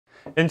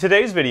In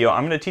today's video,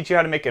 I'm going to teach you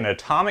how to make an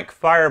atomic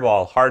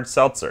fireball hard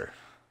seltzer.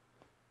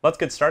 Let's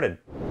get started.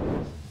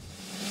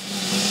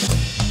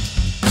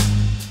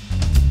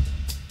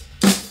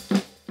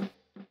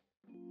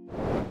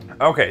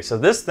 Okay, so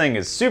this thing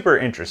is super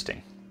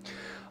interesting.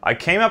 I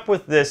came up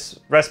with this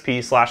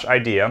recipe /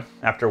 idea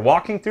after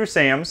walking through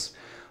Sam's,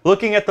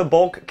 looking at the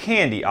bulk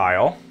candy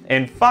aisle,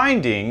 and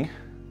finding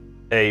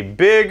a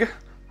big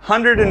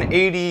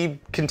 180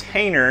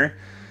 container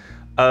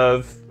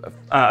of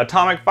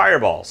atomic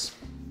fireballs.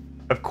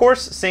 Of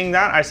course, seeing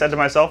that, I said to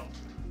myself,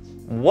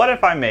 what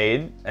if I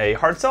made a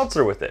hard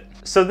seltzer with it?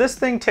 So this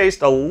thing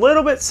tastes a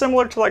little bit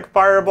similar to like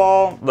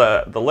Fireball,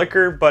 the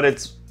liquor, but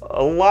it's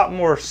a lot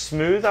more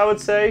smooth, I would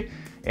say,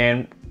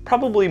 and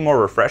probably more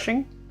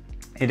refreshing.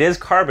 It is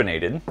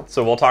carbonated,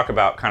 so we'll talk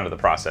about kind of the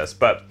process,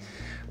 but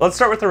let's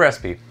start with the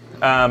recipe.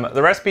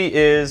 The recipe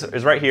is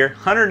right here,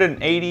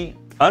 180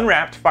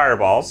 unwrapped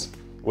fireballs,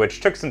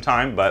 which took some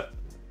time, but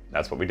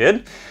that's what we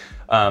did.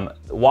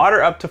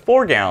 Water up to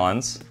 4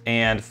 gallons,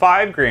 and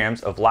 5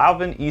 grams of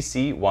Lalvin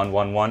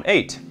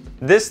EC1118.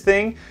 This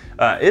thing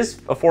is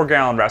a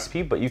 4-gallon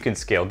recipe, but you can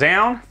scale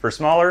down for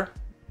smaller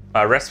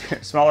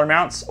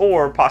amounts,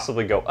 or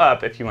possibly go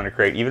up if you want to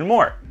create even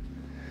more.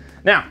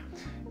 Now,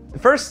 the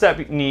first step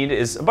you need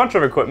is a bunch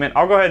of equipment.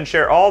 I'll go ahead and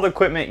share all the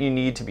equipment you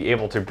need to be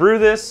able to brew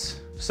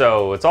this.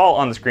 So it's all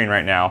on the screen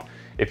right now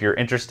if you're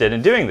interested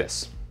in doing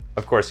this.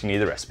 Of course, you need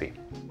the recipe.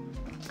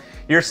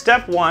 Your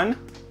step 1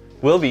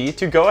 will be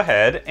to go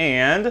ahead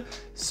and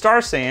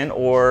star sand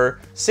or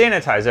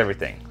sanitize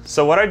everything.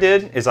 So what I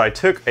did is I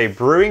took a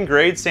brewing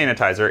grade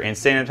sanitizer and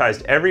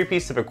sanitized every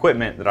piece of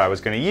equipment that I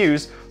was going to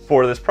use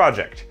for this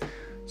project.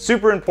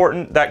 Super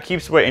important, that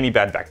keeps away any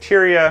bad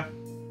bacteria,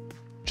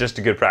 just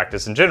a good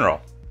practice in general.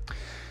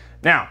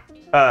 Now,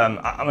 I'm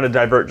going to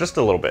divert just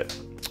a little bit.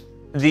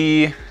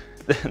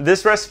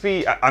 This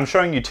recipe, I'm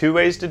showing you 2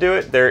 ways to do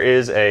it. There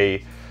is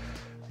a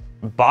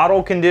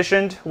bottle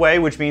conditioned way,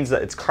 which means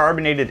that it's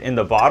carbonated in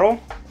the bottle,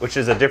 which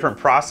is a different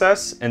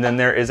process. And then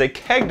there is a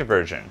kegged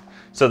version.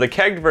 So the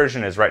kegged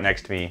version is right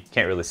next to me.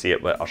 Can't really see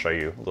it, but I'll show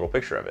you a little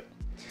picture of it.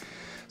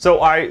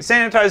 So I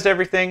sanitized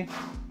everything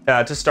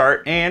to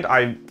start, and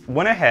I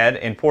went ahead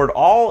and poured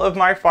all of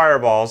my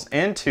fireballs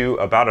into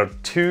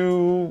about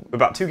 2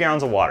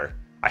 gallons of water.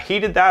 I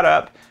heated that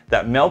up.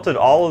 That melted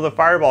all of the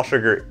fireball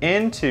sugar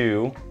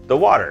into the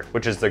water,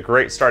 which is the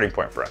great starting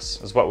point for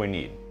us, is what we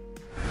need.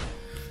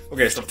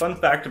 Okay, so fun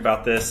fact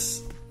about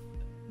this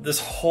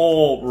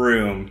whole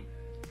room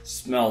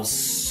smells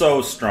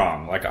so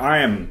strong. Like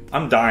I'm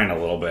dying a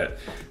little bit.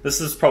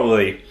 This is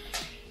probably,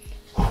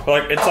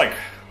 it's like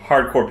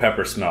hardcore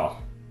pepper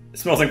smell. It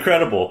smells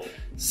incredible,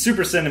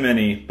 super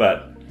cinnamony,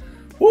 but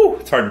whoo,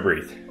 it's hard to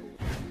breathe.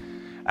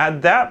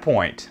 At that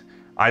point,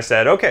 I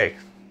said, okay,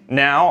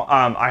 now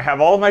I have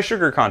all of my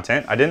sugar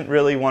content. I didn't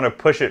really want to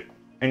push it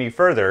any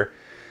further.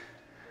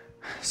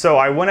 So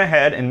I went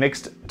ahead and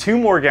mixed 2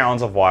 more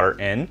gallons of water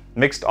in,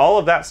 mixed all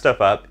of that stuff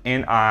up,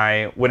 and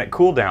when it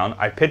cooled down,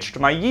 I pitched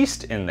my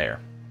yeast in there.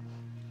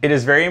 It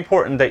is very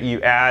important that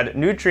you add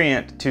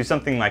nutrient to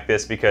something like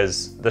this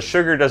because the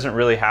sugar doesn't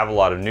really have a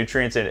lot of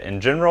nutrients in it in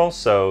general,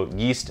 so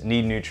yeast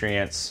need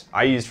nutrients.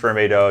 I used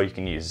Fermate O, you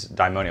can use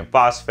diammonium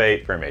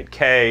phosphate, Fermate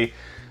K,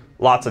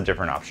 lots of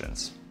different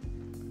options.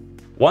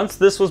 Once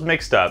this was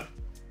mixed up,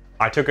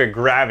 I took a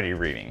gravity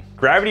reading.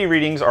 Gravity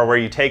readings are where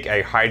you take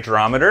a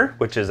hydrometer,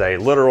 which is a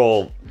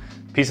literal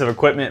piece of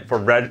equipment for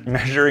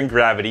measuring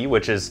gravity,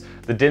 which is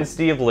the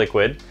density of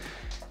liquid.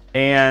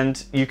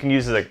 And you can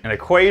use an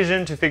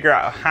equation to figure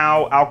out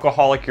how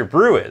alcoholic your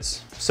brew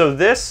is. So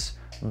this,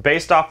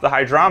 based off the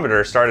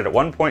hydrometer, started at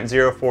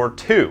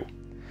 1.042,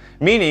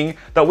 meaning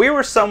that we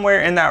were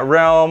somewhere in that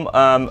realm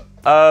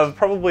of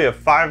probably a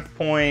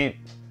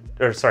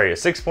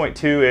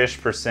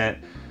 6.2-ish%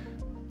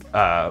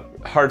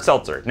 hard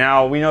seltzer.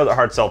 Now we know that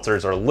hard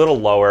seltzers are a little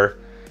lower,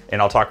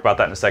 and I'll talk about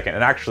that in a second.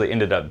 It actually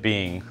ended up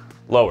being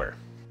lower.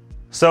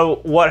 So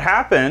what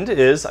happened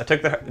is I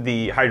took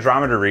the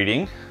hydrometer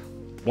reading,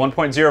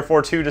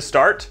 1.042 to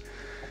start,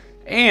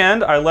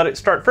 and I let it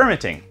start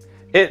fermenting.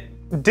 It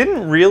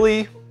didn't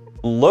really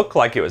look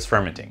like it was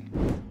fermenting.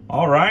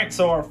 All right,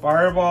 so our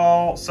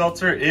Fireball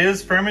seltzer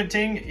is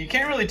fermenting. You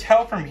can't really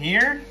tell from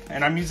here,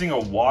 and I'm using a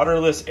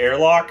waterless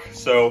airlock.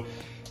 So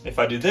if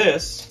I do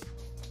this,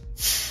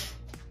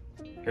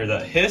 hear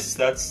that hiss,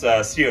 that's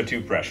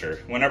CO2 pressure.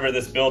 Whenever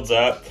this builds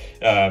up,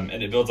 and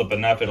it builds up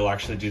enough, it'll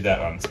actually do that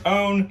on its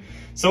own.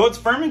 So it's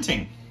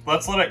fermenting.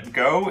 Let's let it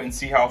go and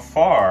see how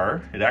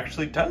far it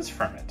actually does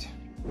ferment.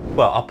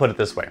 Well, I'll put it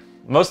this way.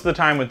 Most of the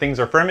time when things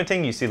are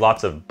fermenting, you see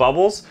lots of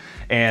bubbles,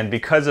 and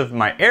because of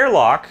my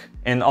airlock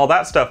and all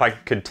that stuff, I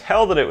could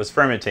tell that it was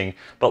fermenting,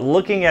 but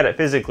looking at it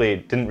physically,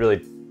 it didn't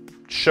really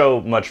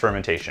show much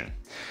fermentation.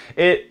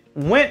 It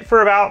went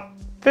for about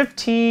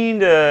 15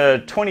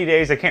 to 20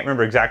 days, I can't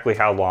remember exactly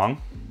how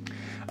long.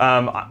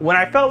 When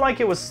I felt like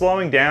it was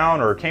slowing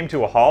down or came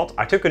to a halt,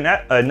 I took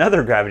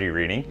another gravity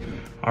reading.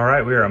 All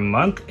right, we are a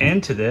month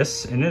into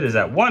this, and it is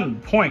at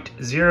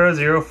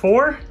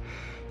 1.004.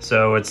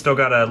 So it's still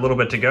got a little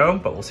bit to go,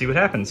 but we'll see what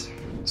happens.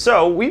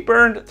 So we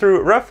burned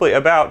through roughly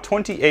about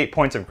 28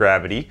 points of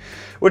gravity,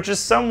 which is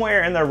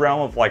somewhere in the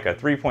realm of like a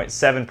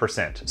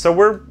 3.7%. So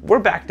we're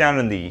back down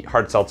in the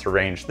hard seltzer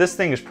range. This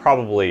thing is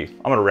probably,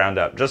 I'm gonna round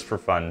up just for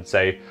fun,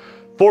 say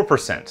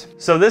 4%.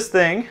 So this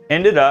thing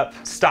ended up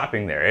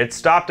stopping there. It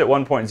stopped at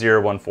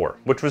 1.014,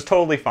 which was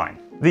totally fine.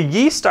 The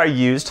yeast I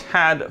used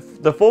had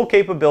the full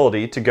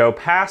capability to go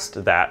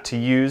past that to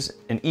use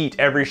and eat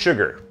every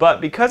sugar.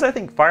 But because I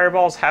think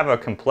fireballs have a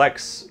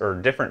complex or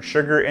different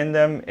sugar in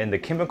them, and the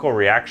chemical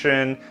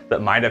reaction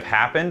that might have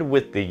happened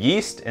with the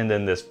yeast and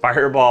then this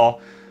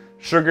fireball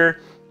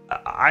sugar,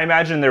 I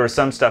imagine there was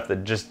some stuff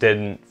that just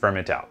didn't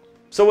ferment out.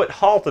 So it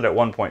halted at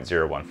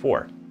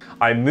 1.014.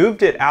 I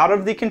moved it out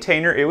of the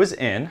container it was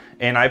in,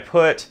 and I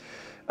put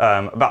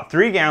about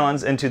 3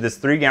 gallons into this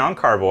 3-gallon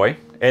carboy,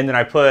 and then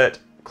I put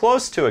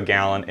close to a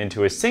gallon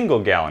into a single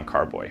gallon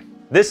carboy.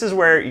 This is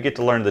where you get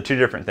to learn the two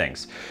different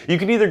things. You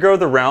can either go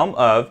the realm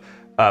of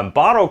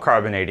bottle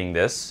carbonating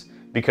this,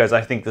 because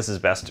I think this is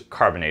best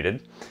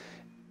carbonated.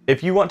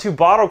 If you want to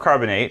bottle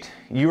carbonate,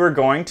 you are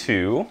going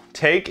to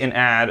take and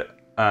add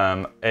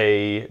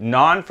a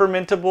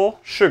non-fermentable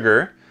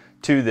sugar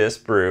to this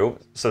brew.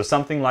 So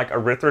something like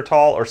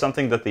erythritol or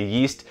something that the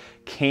yeast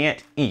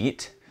can't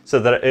eat so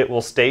that it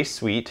will stay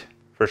sweet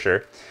for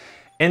sure.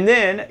 And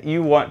then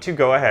you want to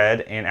go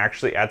ahead and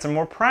actually add some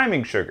more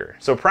priming sugar.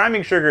 So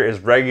priming sugar is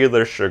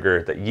regular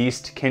sugar that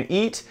yeast can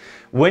eat.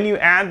 When you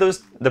add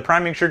the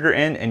priming sugar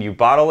in and you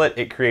bottle it,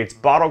 it creates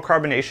bottle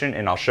carbonation,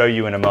 and I'll show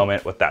you in a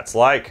moment what that's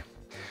like.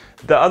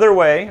 The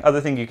other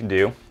thing you can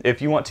do,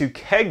 if you want to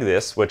keg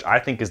this, which I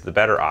think is the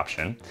better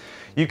option,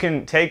 you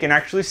can take and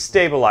actually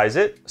stabilize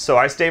it. So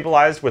I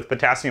stabilized with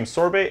potassium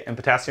sorbate and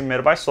potassium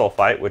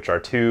metabisulfite, which are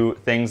two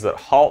things that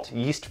halt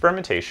yeast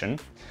fermentation.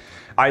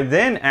 I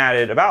then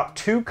added about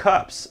 2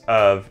 cups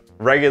of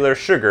regular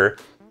sugar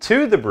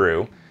to the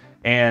brew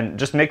and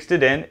just mixed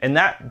it in, and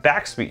that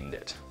back sweetened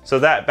it. So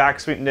that back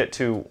sweetened it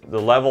to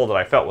the level that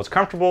I felt was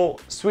comfortable,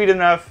 sweet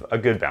enough, a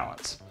good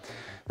balance.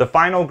 The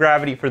final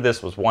gravity for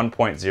this was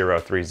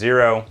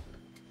 1.030.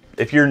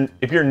 If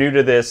you're new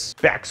to this,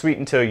 back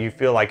sweeten until you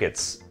feel like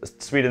it's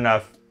sweet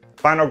enough.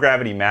 Final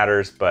gravity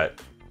matters, but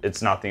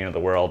it's not the end of the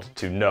world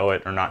to know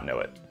it or not know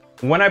it.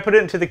 When I put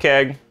it into the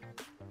keg,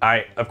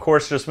 I, of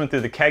course, just went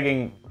through the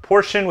kegging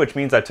portion, which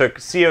means I took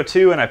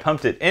CO2 and I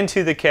pumped it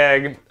into the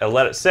keg. I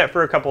let it set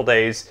for a couple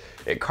days.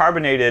 It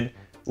carbonated,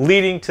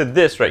 leading to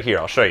this right here.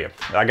 I'll show you.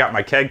 I got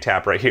my keg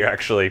tap right here,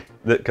 actually,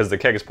 because the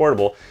keg is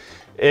portable.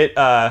 We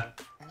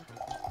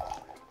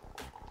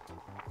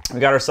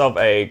got ourselves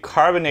a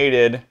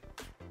carbonated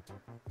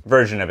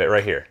version of it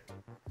right here.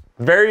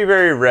 Very,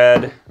 very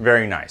red,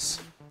 very nice.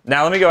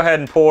 Now let me go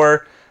ahead and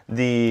pour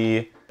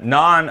the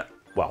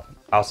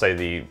I'll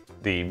say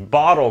the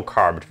bottle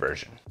carbed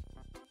version.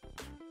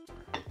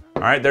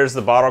 All right, there's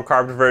the bottle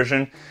carbed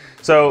version.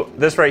 So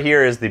this right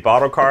here is the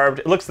bottle carbed.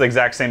 It looks the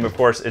exact same, of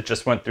course. It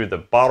just went through the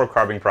bottle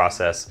carbing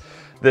process.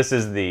 This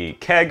is the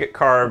keg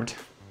carbed.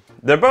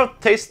 They both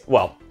taste,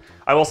 well,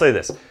 I will say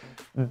this.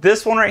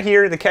 This one right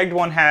here, the kegged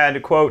one,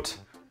 had, quote,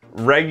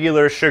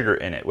 regular sugar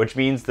in it, which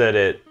means that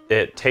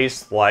it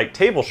tastes like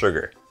table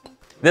sugar.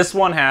 This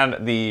one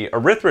had the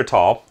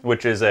erythritol,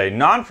 which is a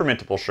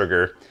non-fermentable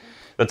sugar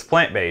that's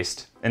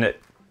plant-based, and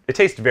it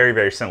tastes very,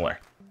 very similar.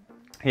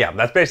 Yeah,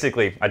 that's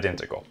basically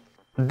identical.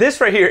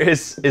 This right here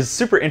is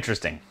super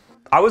interesting.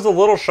 I was a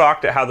little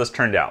shocked at how this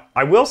turned out.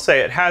 I will say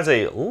it has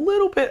a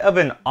little bit of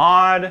an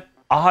odd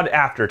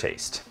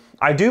aftertaste.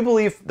 I do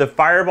believe the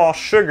Fireball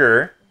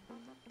sugar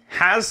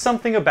has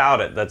something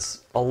about it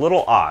that's a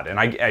little odd, and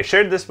I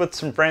shared this with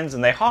some friends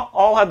and they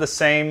all had the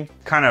same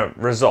kind of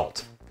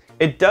result.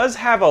 It does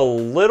have a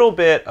little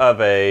bit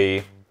of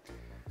a,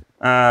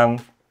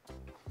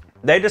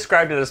 they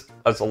described it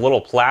as a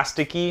little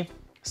plasticky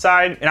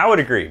side, and I would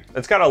agree.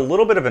 It's got a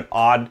little bit of an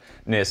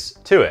oddness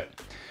to it.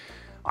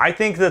 I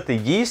think that the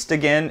yeast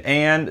again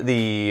and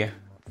the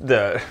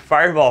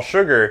Fireball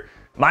sugar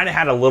might have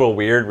had a little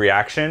weird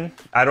reaction.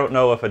 I don't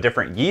know if a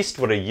different yeast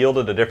would have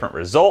yielded a different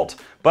result,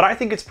 but I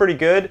think it's pretty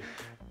good.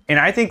 And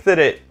I think that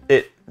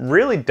it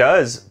really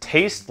does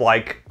taste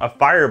like a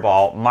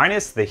Fireball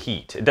minus the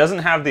heat. It doesn't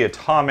have the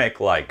atomic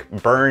like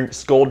burn,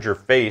 scald your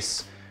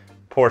face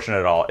portion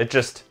at all. It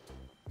just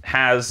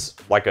has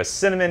like a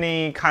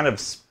cinnamony kind of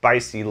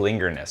spicy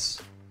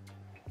lingerness.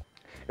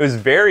 It was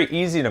very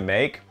easy to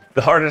make.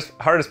 The hardest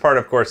part,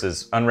 of course,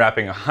 is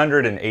unwrapping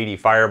 180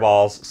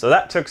 Fireballs. So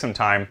that took some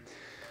time.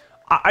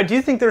 I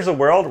do think there's a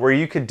world where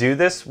you could do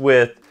this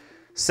with,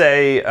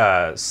 say,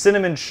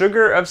 cinnamon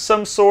sugar of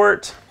some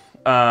sort.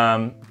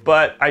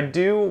 But I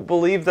do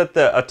believe that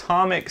the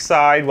atomic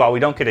side, while we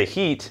don't get a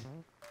heat,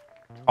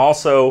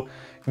 also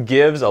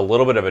gives a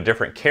little bit of a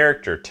different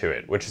character to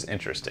it, which is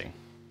interesting.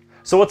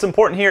 So what's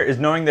important here is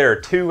knowing there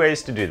are 2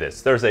 ways to do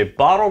this. There's a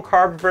bottle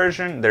carb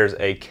version, there's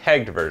a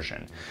kegged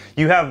version.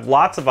 You have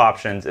lots of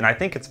options, and I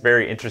think it's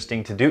very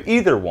interesting to do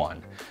either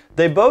one.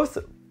 They both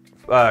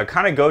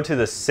kind of go through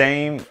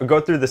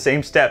the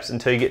same steps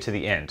until you get to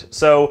the end.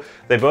 So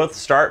they both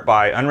start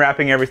by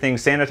unwrapping everything,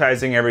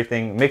 sanitizing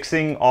everything,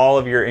 mixing all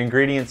of your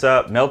ingredients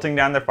up, melting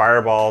down the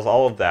fireballs,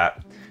 all of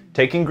that,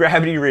 taking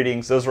gravity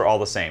readings. Those were all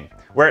the same.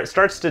 Where it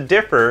starts to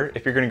differ,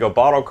 if you're going to go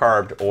bottle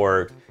carbed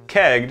or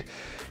kegged,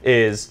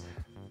 is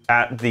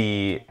at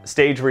the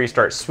stage where you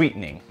start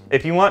sweetening.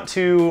 If you want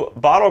to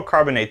bottle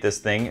carbonate this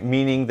thing,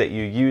 meaning that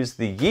you use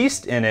the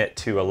yeast in it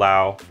to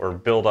allow or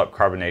build up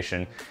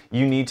carbonation,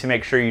 you need to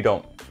make sure you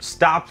don't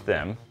stop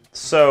them.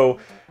 So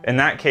in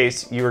that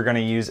case, you are going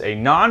to use a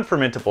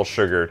non-fermentable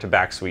sugar to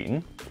back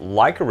sweeten,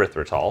 like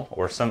erythritol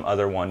or some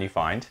other one you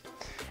find.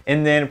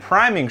 And then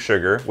priming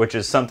sugar, which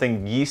is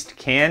something yeast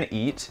can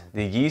eat.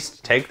 The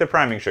yeast take the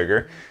priming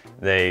sugar,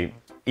 they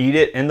eat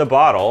it in the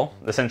bottle,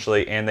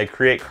 essentially, and they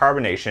create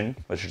carbonation,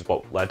 which is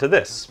what led to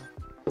this.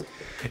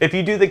 If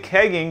you do the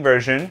kegging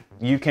version,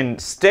 you can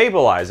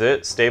stabilize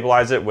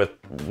it with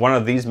one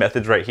of these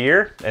methods right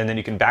here, and then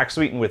you can back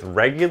sweeten with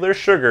regular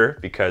sugar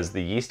because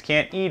the yeast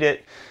can't eat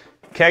it,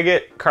 keg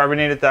it,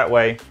 carbonate it that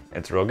way.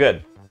 It's real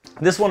good.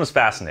 This one is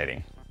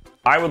fascinating.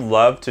 I would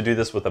love to do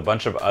this with a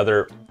bunch of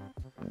other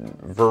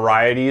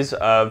varieties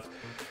of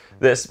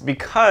this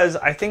because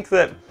I think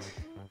that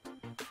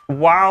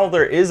while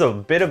there is a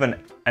bit of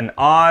an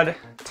odd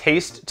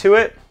taste to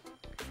it,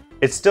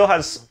 it still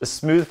has a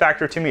smooth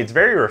factor to me. It's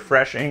very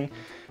refreshing.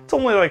 It's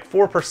only like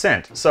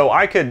 4%. So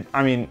I could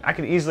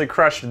easily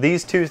crush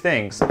these two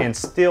things and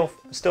still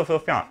feel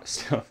fine.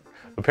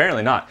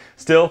 Apparently not.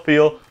 Still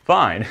feel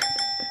fine.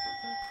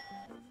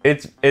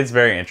 It's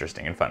very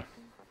interesting and fun.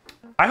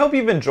 I hope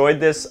you've enjoyed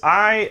this.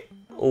 I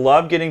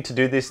love getting to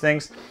do these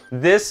things.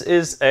 This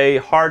is a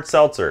hard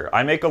seltzer.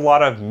 I make a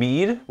lot of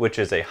Mead, which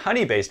is a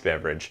honey-based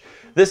beverage.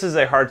 This is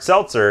a hard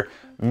seltzer,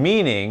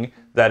 meaning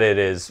that it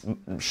is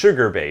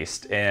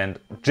sugar-based and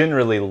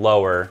generally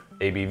lower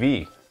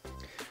ABV.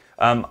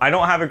 I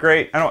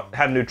don't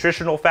have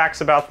nutritional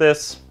facts about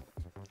this.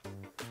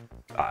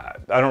 I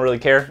don't really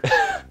care.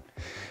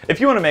 If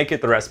you want to make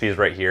it, the recipe is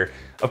right here.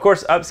 Of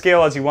course,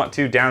 upscale as you want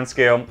to,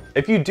 downscale.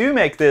 If you do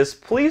make this,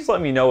 please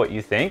let me know what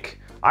you think.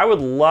 I would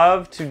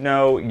love to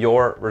know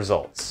your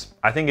results.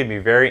 I think it'd be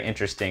very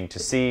interesting to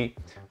see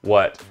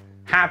what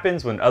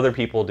happens when other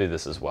people do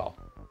this as well.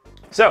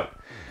 So,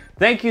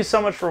 thank you so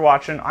much for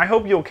watching. I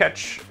hope you'll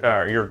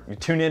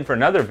tune in for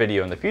another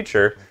video in the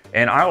future,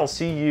 and I will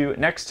see you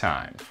next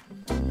time.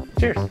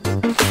 Cheers.